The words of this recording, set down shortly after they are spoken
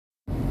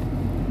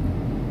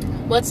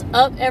What's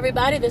up,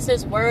 everybody? This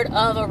is Word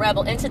of a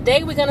Rebel, and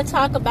today we're going to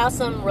talk about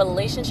some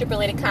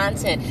relationship-related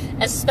content,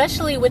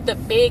 especially with the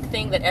big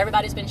thing that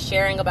everybody's been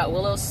sharing about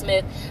Willow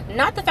Smith.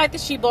 Not the fact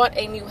that she bought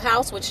a new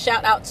house, which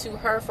shout out to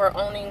her for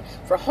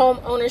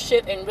home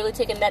ownership and really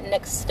taking that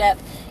next step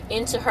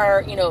into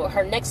her,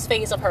 her next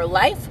phase of her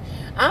life.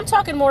 I'm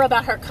talking more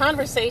about her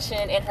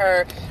conversation and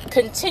her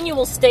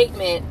continual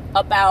statement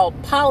about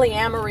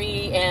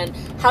polyamory and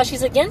how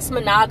she's against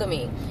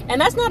monogamy.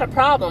 And that's not a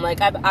problem. Like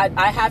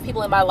I have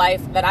people in my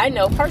life that I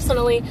know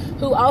personally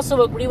who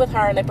also agree with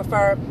her and they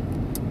prefer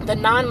the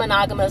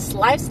non-monogamous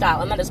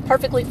lifestyle, and that is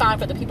perfectly fine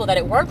for the people that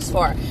it works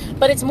for.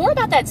 But it's more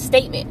about that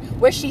statement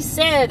where she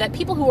said that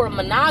people who are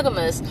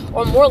monogamous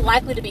are more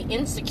likely to be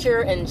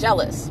insecure and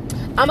jealous.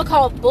 I'm gonna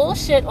call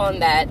bullshit on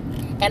that.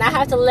 And I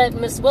have to let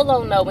Miss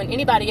Willow know, and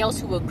anybody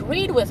else who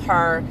agreed with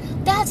her,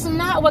 that's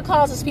not what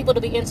causes people to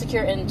be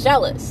insecure and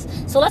jealous.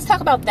 So let's talk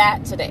about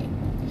that today.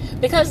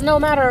 Because no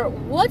matter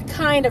what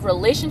kind of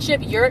relationship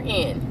you're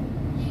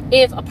in,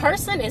 if a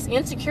person is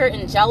insecure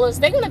and jealous,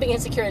 they're going to be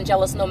insecure and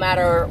jealous no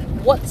matter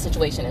what the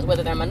situation is.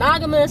 Whether they're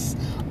monogamous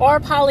or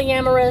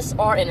polyamorous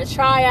or in a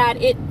triad,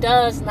 it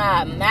does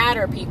not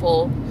matter,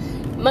 people.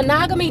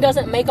 Monogamy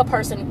doesn't make a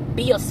person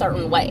be a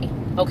certain way,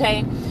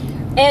 okay?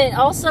 And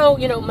also,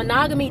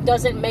 monogamy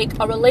doesn't make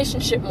a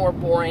relationship more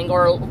boring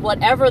or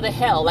whatever the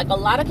hell. Like, a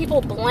lot of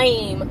people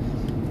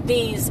blame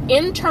these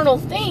internal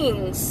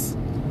things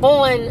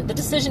on the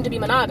decision to be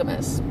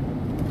monogamous.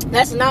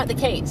 That's not the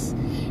case.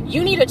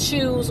 You need to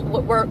choose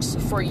what works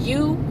for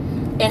you.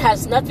 It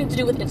has nothing to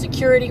do with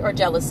insecurity or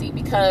jealousy,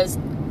 because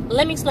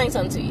let me explain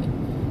something to you.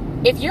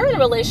 If you're in a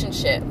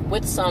relationship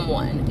with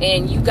someone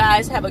and you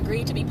guys have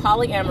agreed to be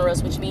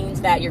polyamorous, which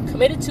means that you're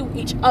committed to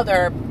each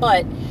other,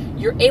 but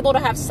you're able to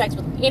have sex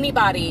with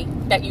anybody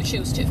that you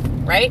choose to,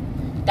 right?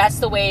 That's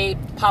the way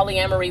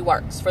polyamory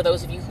works, for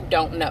those of you who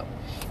don't know.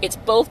 It's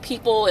both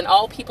people and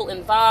all people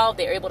involved.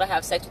 They're able to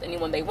have sex with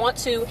anyone they want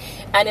to.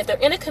 And if they're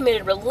in a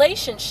committed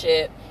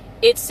relationship,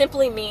 it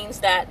simply means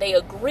that they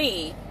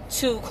agree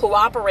to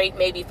cooperate,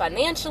 maybe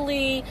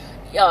financially,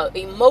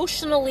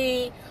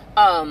 emotionally,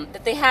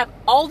 that they have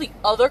all the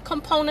other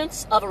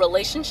components of a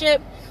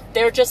relationship.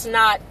 They're just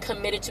not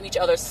committed to each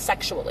other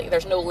sexually.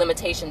 There's no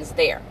limitations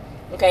there.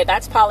 Okay,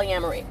 that's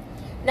polyamory.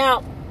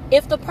 Now,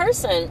 if the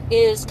person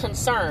is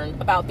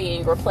concerned about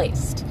being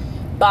replaced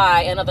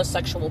by another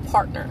sexual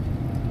partner,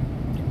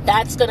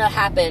 that's going to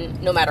happen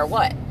no matter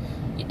what.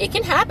 It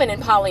can happen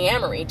in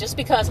polyamory. Just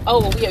because,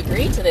 we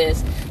agreed to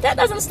this, that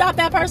doesn't stop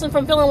that person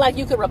from feeling like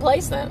you could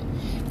replace them.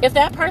 If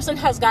that person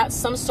has got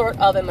some sort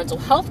of a mental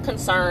health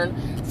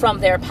concern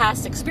from their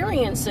past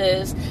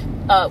experiences,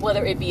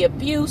 whether it be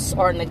abuse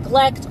or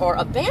neglect or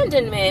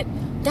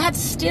abandonment,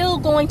 that's still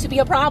going to be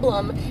a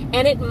problem,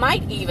 and it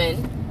might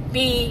even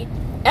be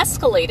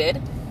escalated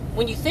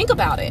when you think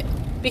about it.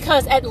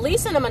 Because at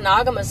least in a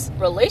monogamous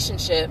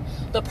relationship,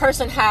 the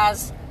person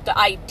has the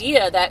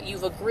idea that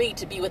you've agreed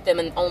to be with them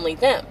and only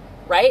them,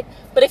 right?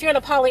 But if you're in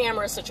a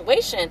polyamorous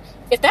situation,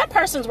 if that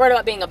person's worried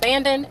about being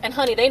abandoned, and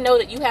honey, they know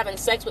that you having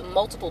sex with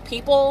multiple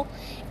people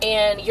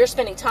and you're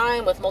spending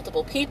time with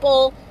multiple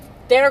people,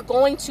 they're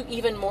going to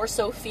even more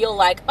so feel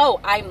like,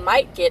 I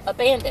might get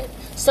abandoned.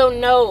 So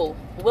no,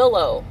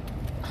 Willow,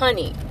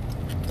 honey,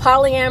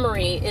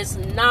 polyamory is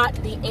not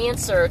the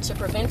answer to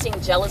preventing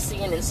jealousy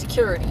and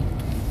insecurity.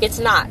 It's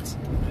not.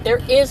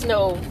 There is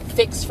no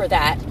fix for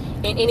that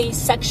in any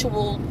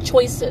sexual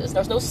choices.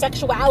 There's no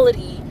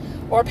sexuality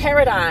or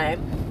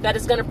paradigm that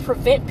is going to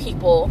prevent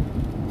people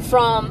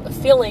from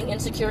feeling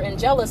insecure and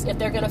jealous if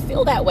they're going to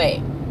feel that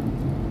way.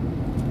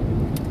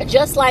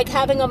 Just like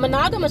having a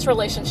monogamous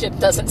relationship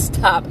doesn't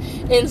stop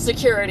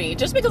insecurity.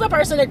 Just because a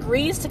person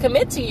agrees to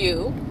commit to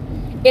you,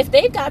 if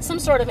they've got some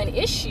sort of an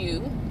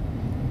issue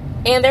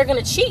and they're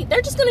going to cheat,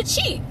 they're just going to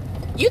cheat.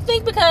 You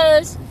think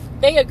because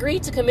they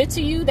agreed to commit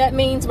to you, that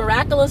means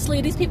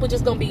miraculously these people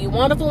just going to be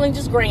wonderful and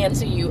just grand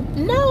to you?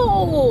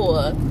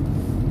 No,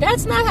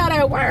 that's not how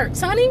that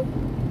works, honey.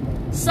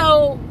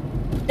 So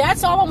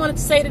that's all I wanted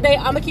to say today.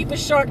 I'm going to keep it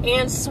short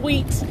and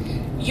sweet.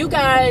 You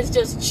guys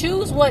just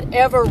choose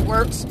whatever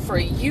works for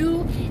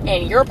you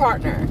and your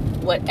partner,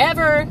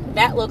 whatever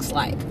that looks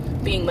like.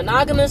 Being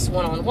monogamous,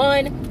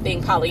 one-on-one,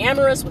 being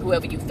polyamorous with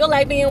whoever you feel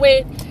like being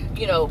with,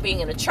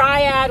 being in a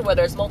triad, where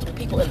there's multiple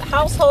people in the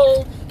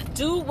household.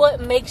 Do what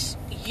makes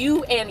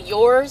you and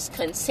yours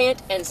content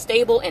and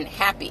stable and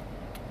happy.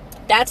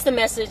 That's the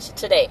message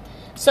today.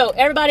 So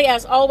everybody,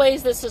 as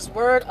always, this is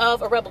Word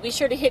of a Rebel. Be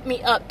sure to hit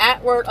me up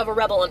at Word of a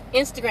Rebel on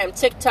Instagram,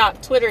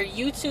 TikTok, Twitter,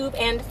 YouTube,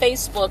 and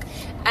Facebook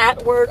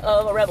at Word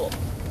of a Rebel.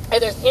 If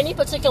there's any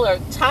particular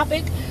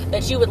topic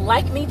that you would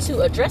like me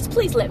to address,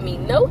 please let me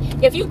know.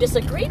 If you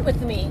disagreed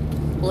with me,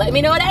 let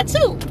me know that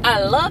too.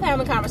 I love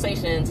having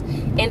conversations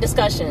and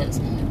discussions.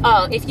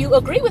 If you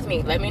agree with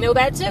me, let me know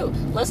that too.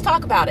 Let's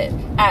talk about it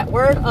at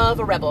Word of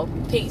a Rebel.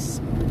 Peace.